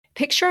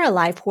Picture a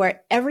life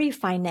where every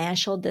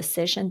financial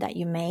decision that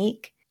you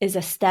make is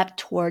a step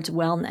towards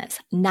wellness,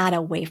 not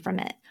away from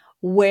it.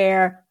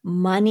 Where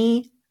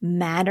money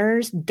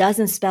matters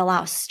doesn't spell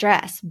out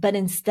stress, but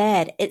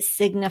instead it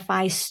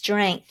signifies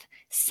strength,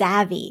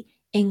 savvy,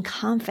 and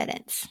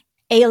confidence.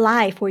 A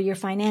life where your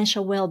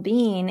financial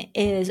well-being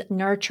is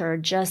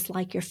nurtured just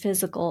like your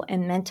physical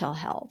and mental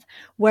health,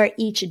 where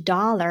each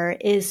dollar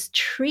is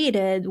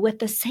treated with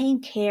the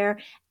same care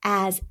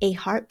as a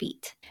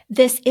heartbeat.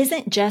 This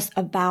isn't just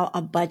about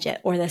a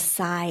budget or the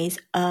size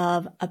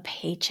of a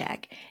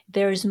paycheck.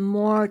 There's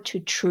more to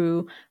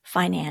true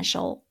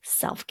financial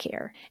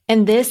self-care.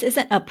 And this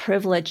isn't a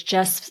privilege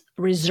just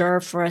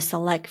reserved for a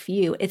select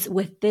few. It's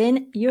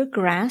within your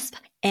grasp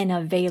and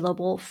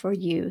available for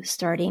you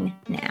starting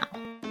now.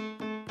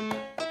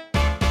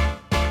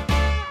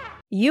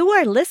 You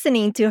are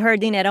listening to Her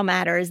Dinero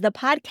Matters, the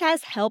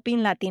podcast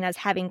helping Latinas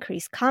have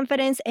increased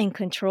confidence and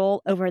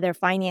control over their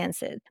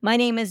finances. My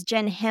name is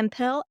Jen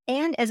Hemphill,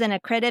 and as an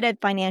accredited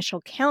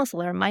financial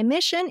counselor, my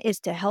mission is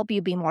to help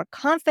you be more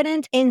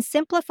confident and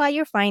simplify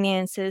your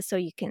finances so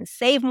you can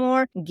save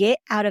more, get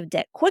out of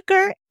debt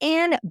quicker,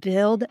 and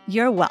build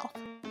your wealth.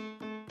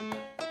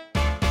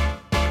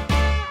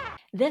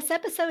 This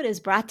episode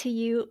is brought to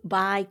you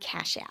by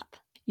Cash App.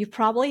 You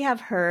probably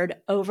have heard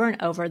over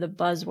and over the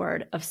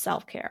buzzword of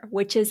self-care,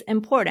 which is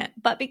important.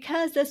 But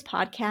because this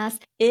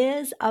podcast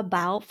is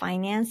about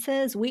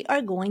finances, we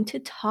are going to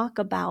talk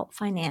about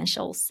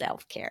financial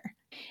self-care.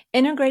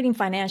 Integrating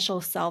financial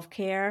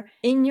self-care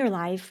in your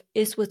life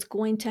is what's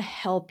going to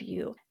help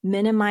you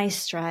minimize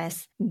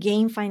stress,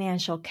 gain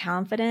financial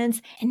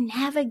confidence, and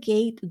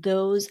navigate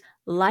those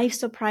life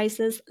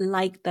surprises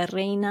like the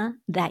reina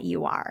that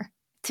you are.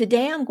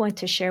 Today, I'm going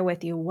to share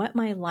with you what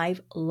my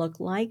life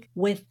looked like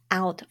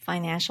without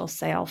financial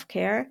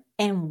self-care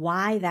and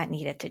why that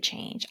needed to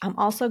change. I'm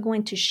also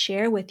going to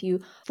share with you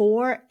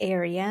 4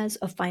 areas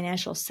of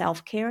financial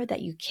self-care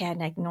that you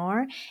can't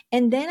ignore.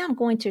 And then I'm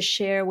going to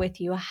share with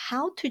you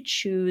how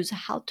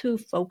to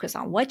focus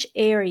on which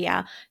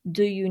area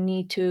do you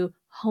need to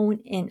hone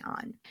in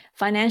on.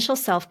 Financial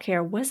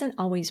self-care wasn't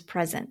always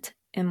present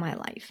in my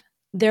life.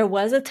 There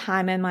was a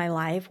time in my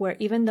life where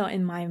even though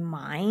in my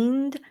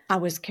mind I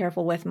was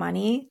careful with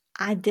money,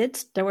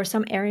 there were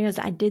some areas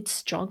I did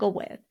struggle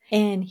with.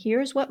 And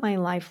here's what my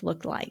life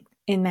looked like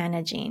in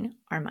managing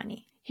our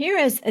money. Here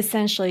is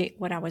essentially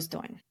what I was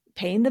doing: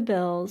 paying the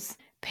bills,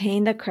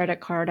 paying the credit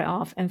card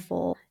off in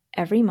full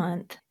every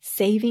month,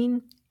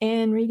 saving,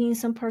 and reading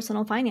some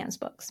personal finance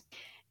books.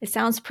 It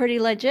sounds pretty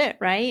legit,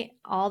 right?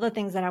 All the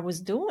things that I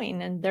was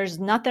doing, and there's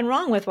nothing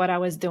wrong with what I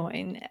was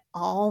doing.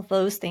 All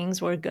those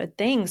things were good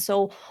things.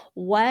 So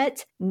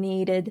what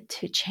needed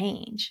to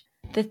change?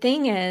 The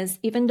thing is,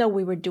 even though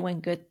we were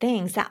doing good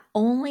things, that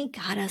only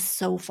got us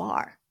so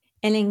far.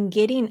 And in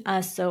getting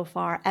us so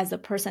far as a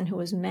person who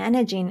was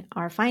managing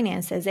our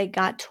finances, it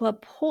got to a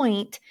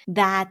point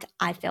that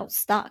I felt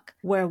stuck,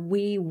 where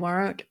we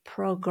weren't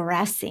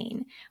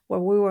progressing, where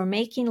we were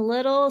making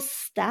little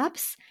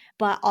steps,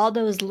 but all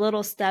those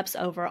little steps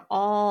over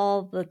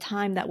all the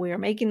time that we were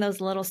making those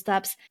little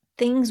steps,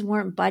 things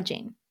weren't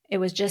budging. It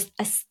was just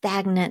a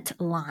stagnant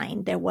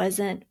line. There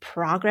wasn't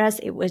progress.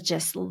 It was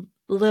just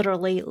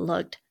literally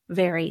looked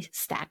very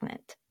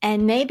stagnant.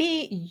 And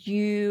maybe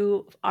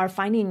you are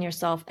finding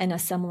yourself in a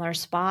similar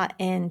spot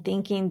and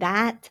thinking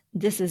that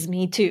this is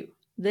me too.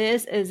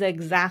 This is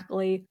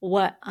exactly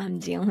what I'm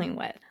dealing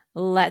with.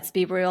 Let's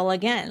be real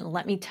again.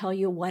 Let me tell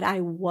you what I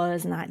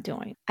was not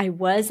doing.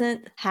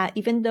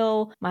 Even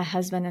though my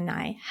husband and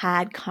I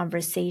had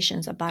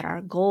conversations about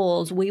our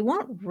goals, we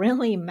weren't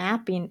really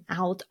mapping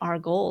out our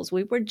goals.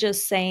 We were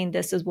just saying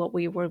this is what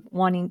we were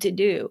wanting to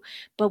do,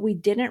 but we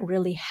didn't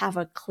really have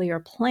a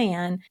clear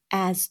plan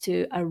as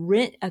to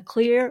a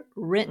clear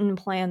written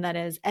plan, that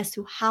is, as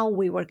to how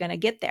we were going to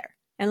get there.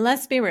 And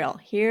let's be real,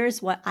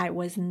 here's what I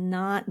was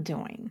not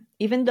doing.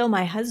 Even though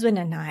my husband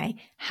and I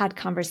had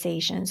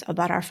conversations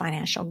about our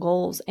financial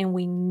goals and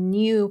we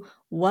knew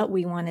what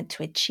we wanted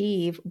to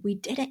achieve, we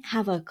didn't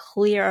have a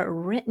clear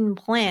written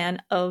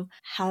plan of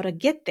how to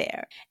get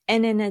there.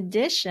 And in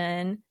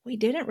addition, we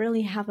didn't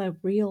really have a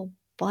real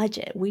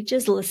budget. We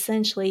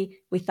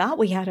thought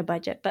we had a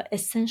budget, but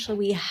essentially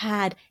we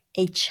had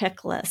a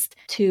checklist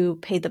to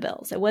pay the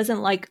bills. It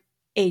wasn't like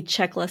a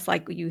checklist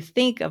like you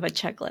think of a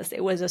checklist.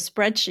 It was a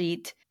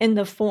checklist in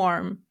the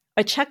form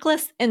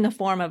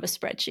of a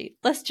spreadsheet.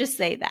 Let's just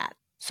say that.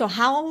 So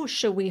how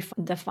should we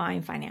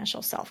define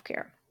financial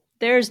self-care?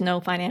 There's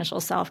no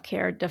financial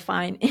self-care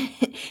defined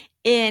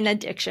in a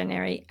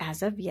dictionary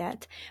as of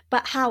yet,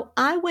 but how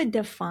I would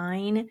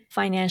define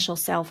financial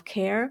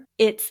self-care,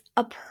 it's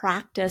a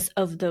practice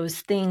of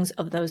those things,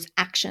 of those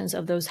actions,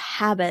 of those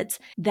habits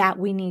that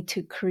we need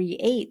to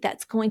create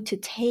that's going to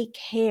take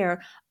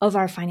care of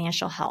our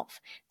financial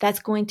health, that's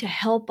going to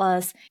help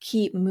us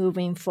keep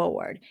moving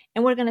forward.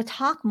 And we're going to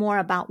talk more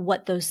about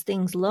what those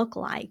things look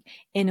like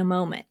in a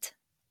moment.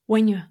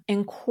 When you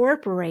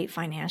incorporate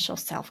financial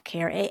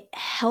self-care, it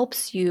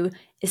helps you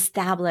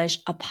establish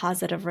a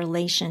positive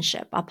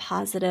relationship, a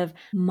positive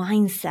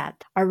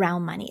mindset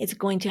around money. It's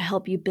going to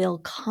help you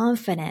build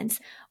confidence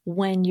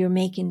when you're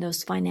making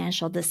those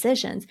financial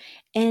decisions,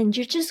 and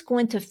you're just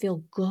going to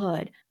feel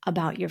good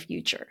about your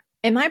future.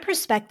 In my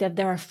perspective,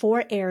 there are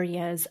 4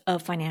 areas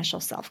of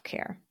financial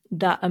self-care: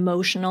 the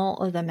emotional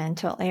or the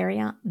mental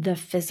area, the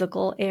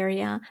physical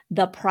area,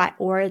 the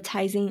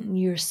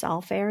prioritizing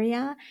yourself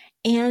area,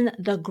 and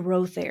the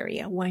growth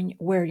area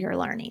where you're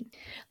learning.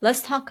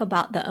 Let's talk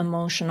about the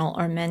emotional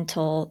or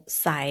mental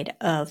side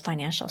of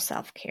financial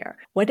self-care.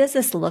 What does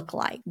this look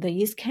like?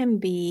 These can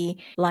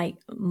be like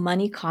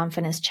money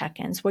confidence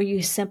check-ins, where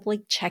you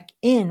simply check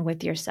in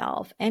with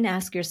yourself and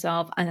ask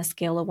yourself on a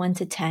scale of 1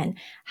 to 10,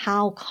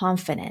 how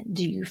confident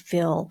do you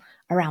feel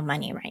around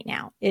money right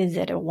now? Is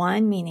it a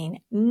 1, meaning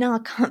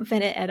not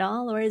confident at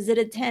all? Or is it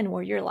a 10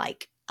 where you're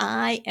like,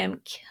 I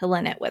am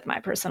killing it with my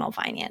personal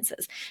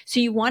finances? So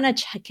you want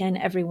to check in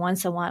every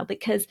once in a while,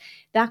 because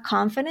that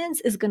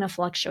confidence is going to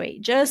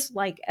fluctuate just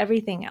like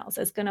everything else.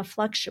 It's going to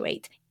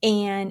fluctuate.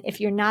 And if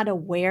you're not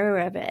aware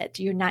of it,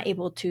 you're not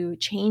able to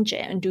change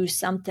it and do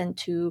something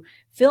to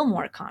feel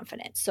more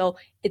confident. So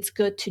it's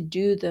good to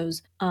do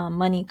those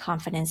money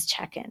confidence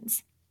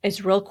check-ins.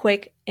 It's real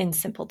quick and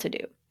simple to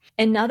do.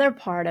 Another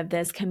part of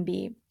this can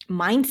be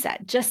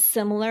mindset, just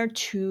similar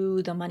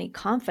to the money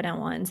confident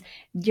ones,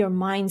 your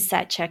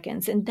mindset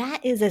check-ins. And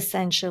that is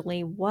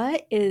essentially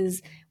what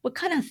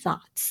kind of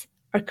thoughts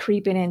are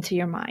creeping into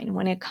your mind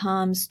when it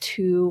comes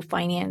to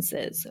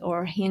finances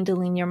or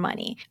handling your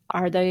money.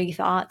 Are they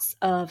thoughts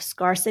of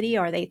scarcity?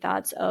 Are they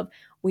thoughts of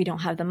we don't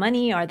have the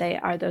money? Are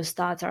those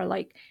thoughts are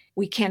like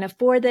we can't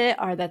afford it?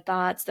 Are the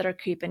thoughts that are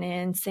creeping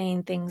in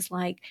saying things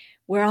like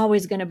we're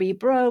always going to be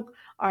broke?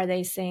 Are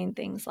they saying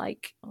things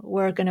like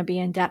we're going to be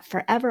in debt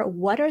forever?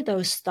 What are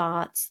those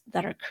thoughts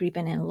that are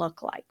creeping in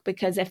look like?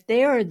 Because if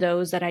they are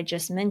those that I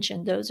just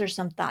mentioned, those are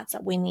some thoughts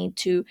that we need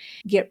to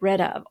get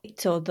rid of.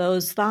 So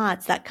those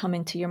thoughts that come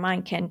into your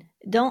mind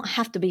don't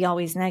have to be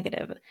always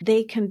negative.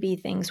 They can be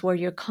things where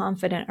you're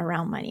confident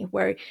around money,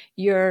 where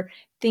you're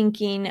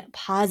thinking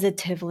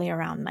positively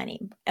around money.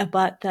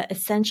 But the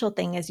essential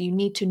thing is you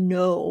need to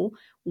know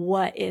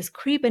what is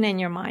creeping in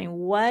your mind,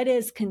 what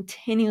is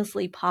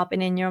continuously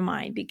popping in your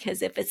mind.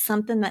 Because if it's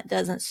something that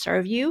doesn't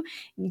serve you,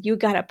 you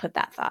got to put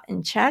that thought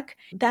in check.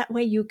 That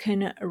way you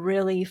can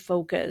really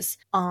focus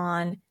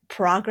on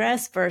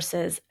progress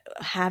versus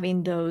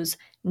having those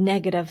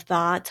negative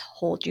thoughts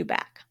hold you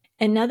back.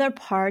 Another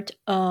part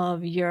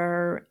of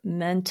your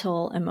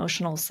mental,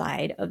 emotional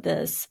side of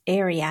this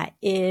area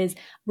is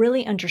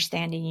really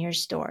understanding your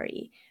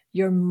story,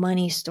 your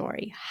money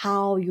story,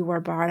 how you were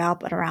brought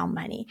up around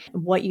money,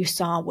 what you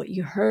saw, what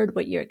you heard,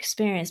 what you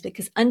experienced,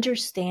 because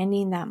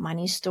understanding that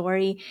money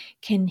story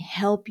can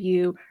help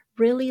you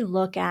really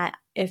look at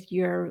if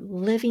you're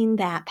living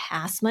that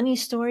past money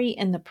story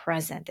in the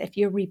present, if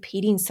you're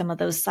repeating some of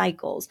those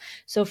cycles.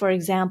 So for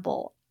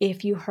example,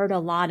 if you heard a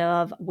lot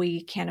of,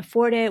 we can't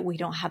afford it, we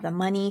don't have the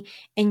money,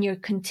 and you're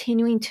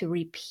continuing to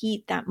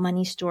repeat that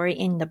money story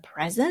in the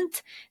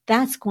present,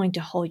 that's going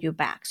to hold you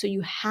back. So you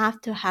have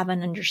to have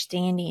an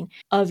understanding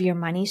of your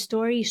money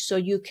story so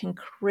you can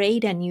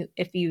create a new,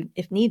 if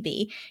need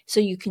be, so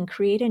you can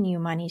create a new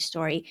money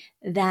story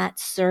that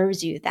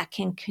serves you, that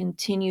can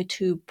continue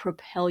to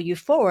propel you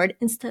forward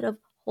instead of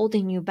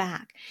holding you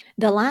back.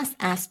 The last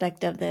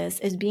aspect of this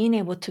is being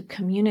able to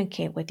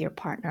communicate with your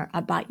partner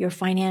about your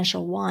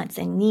financial wants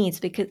and needs,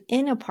 because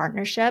in a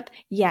partnership,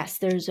 yes,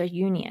 there's a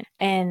union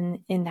and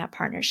in that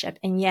partnership.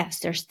 And yes,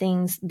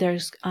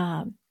 there's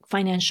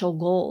financial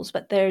goals,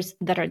 but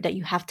that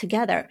you have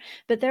together.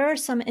 But there are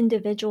some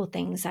individual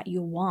things that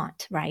you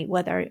want, right?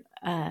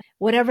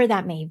 Whatever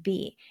that may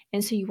be.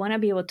 And so you want to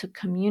be able to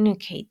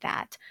communicate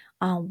that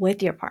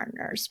with your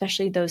partner,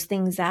 especially those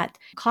things that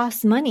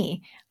cost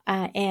money.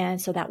 And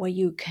so that way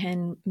you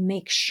can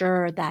make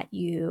sure that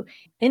you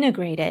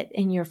integrate it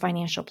in your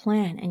financial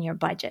plan and your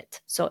budget.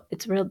 So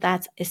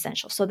that's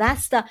essential. So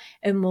that's the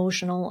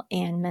emotional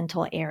and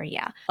mental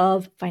area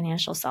of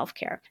financial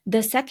self-care.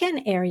 The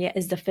second area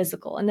is the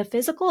physical, and the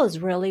physical is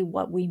really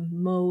what we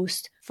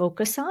most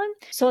focus on.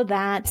 So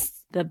that's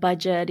the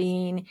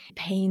budgeting,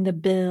 paying the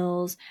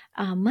bills.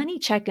 Money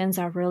check-ins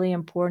are really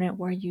important,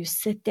 where you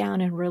sit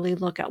down and really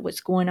look at what's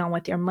going on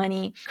with your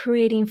money,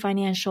 creating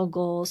financial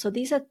goals. So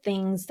these are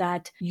things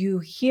that you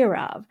hear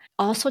of.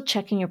 Also,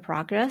 checking your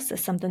progress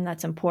is something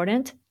that's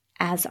important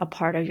as a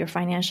part of your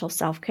financial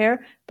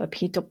self-care, but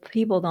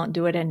people don't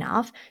do it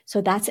enough. So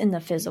that's in the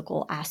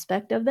physical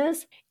aspect of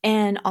this.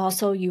 And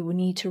also you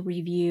need to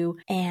review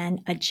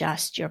and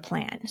adjust your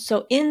plan.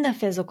 So in the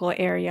physical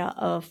area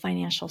of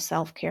financial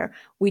self-care,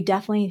 we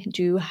definitely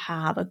do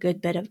have a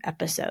good bit of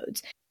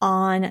episodes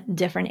on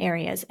different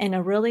areas. And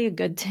a really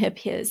good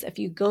tip is if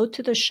you go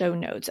to the show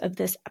notes of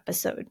this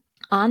episode,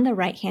 on the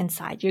right-hand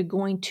side, you're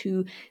going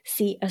to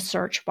see a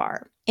search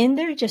bar. In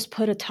there, just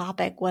put a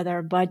topic,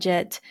 whether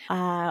budget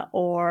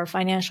or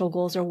financial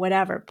goals or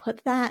whatever.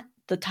 Put that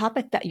the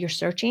topic that you're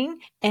searching,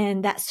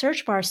 and that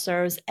search bar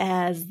serves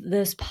as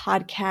this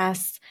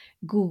podcast's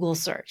Google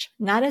search.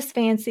 Not as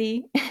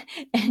fancy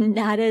and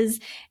not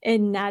as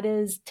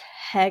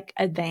tech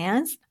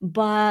advanced,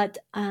 but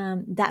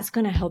that's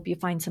going to help you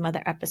find some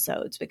other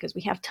episodes because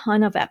we have a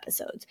ton of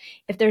episodes.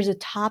 If there's a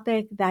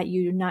topic that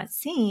you're not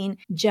seeing,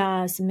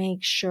 just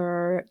make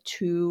sure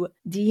to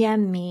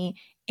DM me.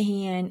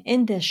 And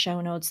in the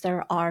show notes,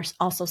 there are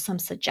also some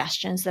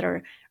suggestions that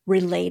are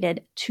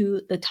related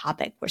to the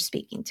topic we're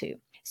speaking to.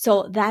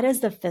 So that is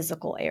the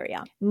physical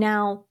area.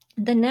 Now,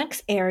 the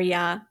next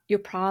area,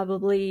 you're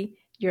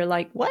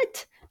like,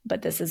 what?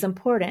 But this is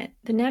important.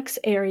 The next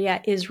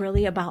area is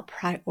really about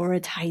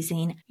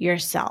prioritizing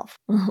yourself.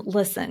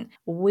 Listen,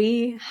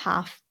 we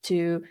have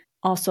to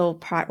also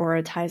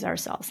prioritize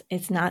ourselves.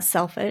 It's not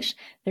selfish.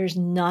 There's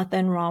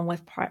nothing wrong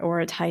with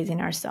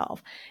prioritizing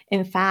ourselves.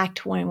 In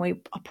fact, when we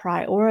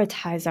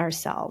prioritize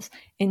ourselves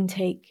and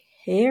take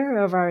care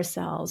of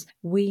ourselves,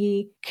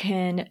 we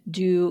can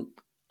do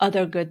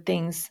other good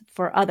things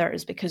for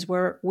others because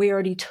we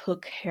already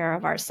took care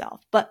of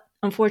ourselves. But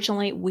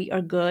unfortunately, we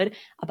are good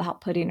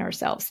about putting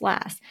ourselves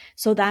last.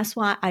 So that's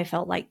why I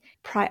felt like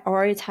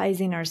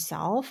prioritizing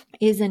ourselves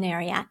is an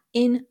area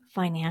in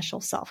financial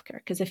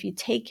self-care. Because if you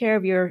take care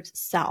of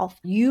yourself,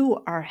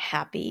 you are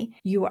happy,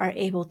 you are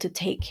able to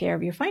take care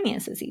of your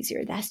finances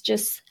easier. That's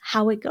just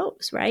how it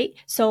goes, right?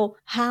 So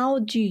how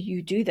do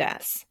you do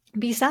this?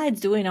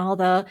 Besides doing all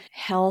the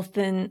health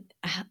and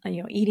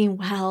eating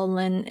well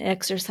and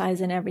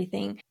exercise and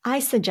everything, I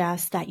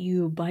suggest that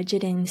you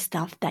budget in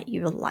stuff that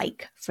you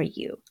like for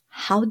you.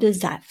 How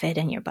does that fit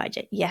in your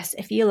budget? Yes,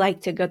 if you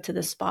like to go to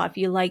the spa, if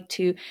you like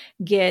to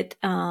get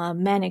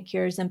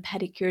manicures and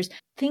pedicures,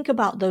 think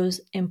about those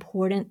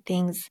important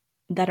things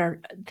that are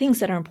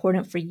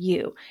important for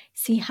you.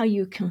 See how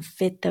you can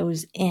fit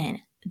those in.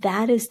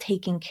 That is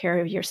taking care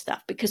of your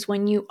stuff, because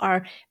when you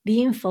are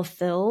being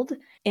fulfilled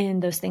in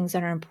those things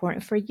that are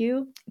important for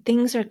you,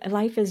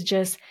 life is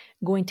just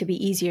going to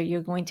be easier.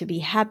 You're going to be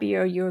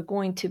happier. You're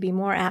going to be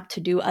more apt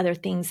to do other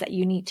things that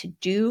you need to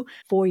do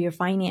for your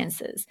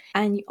finances.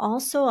 And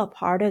also a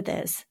part of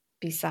this,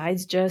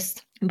 besides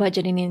just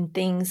budgeting in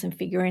things and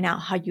figuring out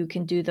how you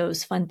can do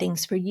those fun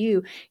things for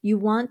you, you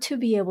want to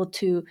be able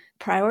to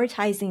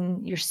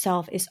prioritizing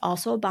yourself is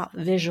also about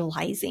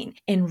visualizing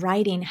and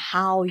writing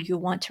how you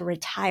want to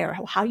retire,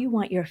 how you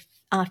want your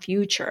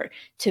future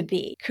to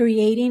be,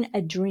 creating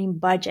a dream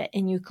budget.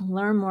 And you can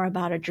learn more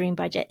about a dream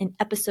budget in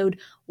episode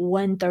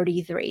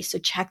 133. So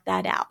check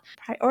that out.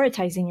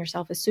 Prioritizing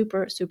yourself is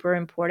super, super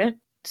important.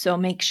 So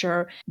make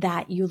sure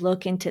that you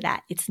look into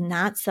that. It's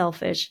not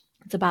selfish.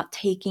 It's about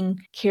taking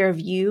care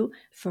of you,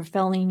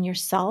 fulfilling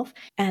yourself,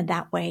 and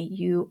that way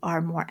you are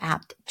more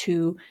apt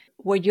to,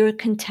 where you're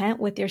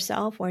content with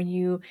yourself, where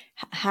you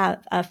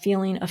have a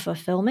feeling of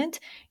fulfillment,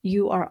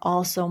 you are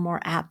also more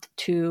apt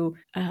to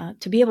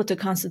be able to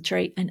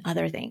concentrate on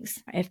other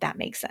things, if that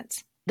makes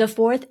sense. The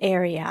fourth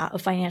area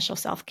of financial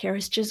self-care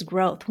is just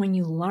growth when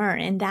you learn.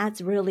 And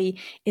that's really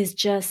is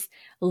just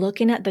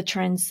looking at the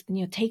trends,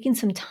 taking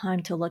some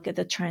time to look at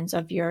the trends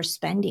of your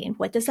spending.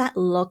 What does that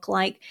look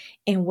like?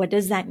 And what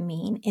does that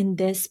mean in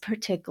this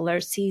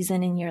particular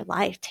season in your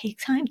life? Take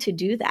time to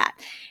do that.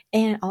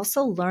 And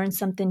also learn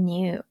something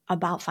new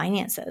about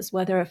finances,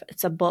 whether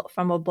it's a book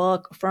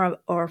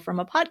or from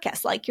a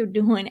podcast like you're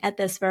doing at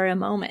this very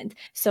moment.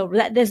 So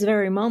at this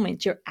very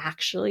moment, you're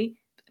actually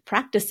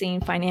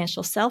practicing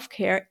financial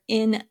self-care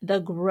in the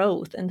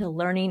growth and the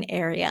learning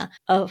area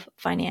of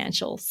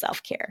financial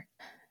self-care.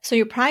 So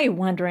you're probably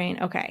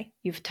wondering, okay,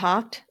 you've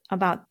talked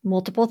about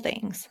multiple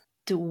things.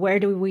 Where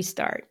do we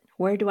start?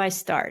 Where do I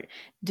start?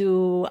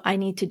 Do I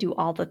need to do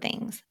all the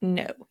things?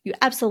 No, you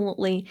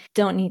absolutely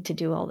don't need to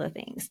do all the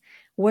things.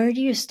 Where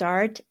do you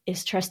start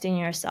is trusting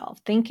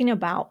yourself, thinking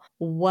about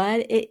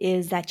what it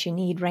is that you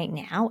need right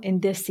now in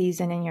this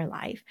season in your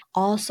life.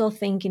 Also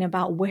thinking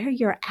about where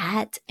you're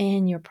at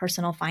in your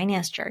personal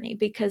finance journey,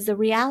 because the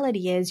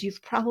reality is you're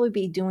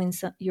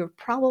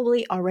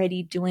probably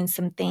already doing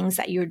some things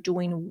that you're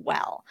doing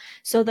well.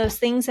 So those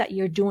things that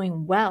you're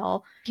doing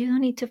well, you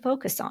don't need to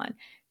focus on.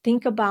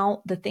 Think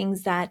about the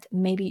things that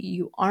maybe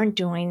you aren't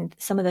doing,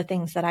 some of the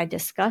things that I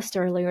discussed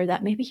earlier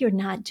that maybe you're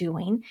not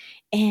doing,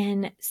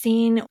 and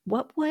seeing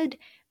what would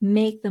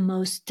make the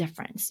most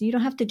difference. You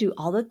don't have to do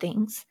all the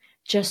things.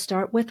 Just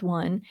start with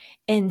one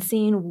and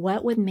seeing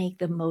what would make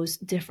the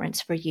most difference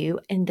for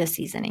you in this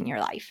season in your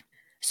life.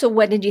 So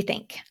what did you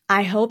think?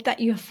 I hope that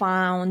you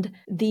found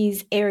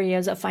these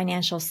areas of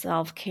financial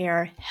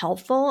self-care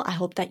helpful. I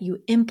hope that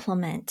you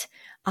implement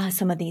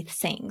some of these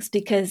things,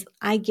 because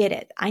I get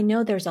it. I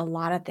know there's a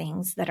lot of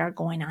things that are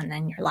going on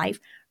in your life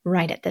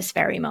right at this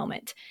very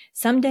moment.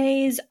 Some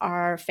days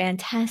are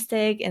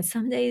fantastic and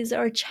some days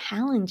are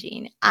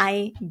challenging.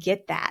 I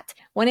get that.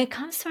 When it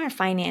comes to our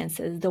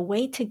finances, the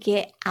way to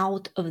get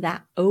out of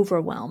that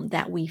overwhelm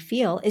that we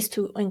feel is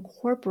to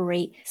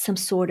incorporate some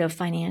sort of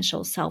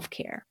financial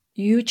self-care.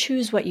 You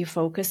choose what you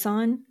focus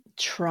on.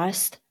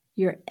 Trust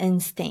your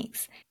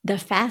instincts. The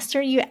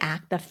faster you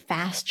act, the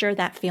faster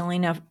that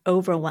feeling of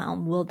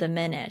overwhelm will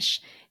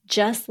diminish.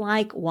 Just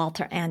like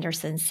Walter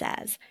Anderson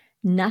says,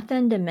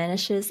 nothing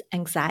diminishes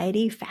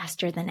anxiety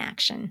faster than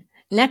action.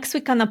 Next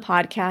week on the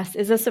podcast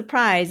is a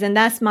surprise, and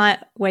that's my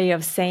way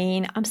of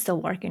saying I'm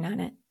still working on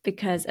it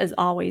because, as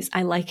always,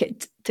 I like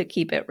it to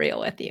keep it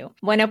real with you.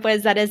 Bueno,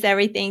 pues that is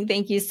everything.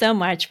 Thank you so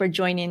much for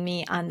joining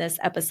me on this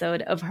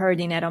episode of Her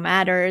Dinero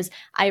Matters.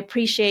 I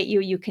appreciate you.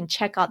 You can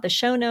check out the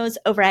show notes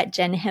over at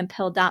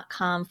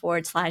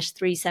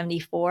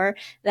jenhemphill.com/374.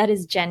 That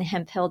is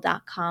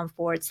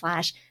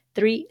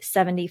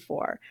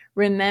jenhemphill.com/374.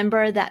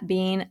 Remember that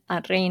being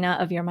a reina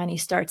of your money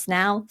starts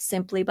now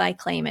simply by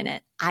claiming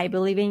it. I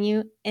believe in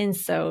you, and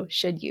so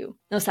should you.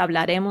 Nos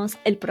hablaremos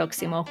el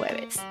próximo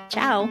jueves.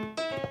 Ciao.